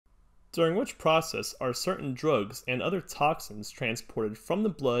During which process are certain drugs and other toxins transported from the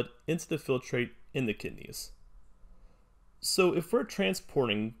blood into the filtrate in the kidneys? So if we're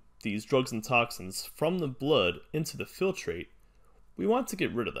transporting these drugs and toxins from the blood into the filtrate, we want to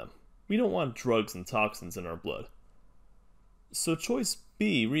get rid of them. We don't want drugs and toxins in our blood. So choice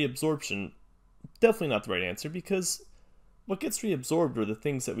B, reabsorption, definitely not the right answer, because what gets reabsorbed are the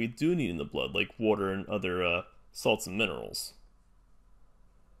things that we do need in the blood, like water and other salts and minerals.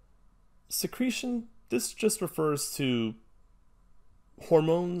 Secretion, this just refers to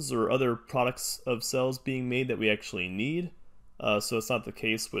hormones or other products of cells being made that we actually need. So it's not the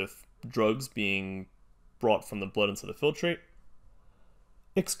case with drugs being brought from the blood into the filtrate.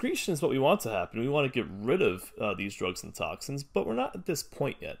 Excretion is what we want to happen. We want to get rid of these drugs and toxins, but we're not at this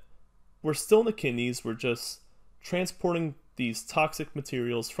point yet. We're still in the kidneys. We're just transporting these toxic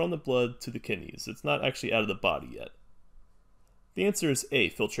materials from the blood to the kidneys. It's not actually out of the body yet. The answer is A,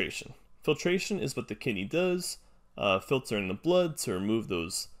 filtration. Filtration is what the kidney does, filtering the blood to remove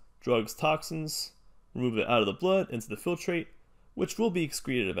those drugs, toxins, remove it out of the blood into the filtrate, which will be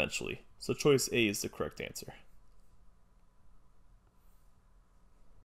excreted eventually. So choice A is the correct answer.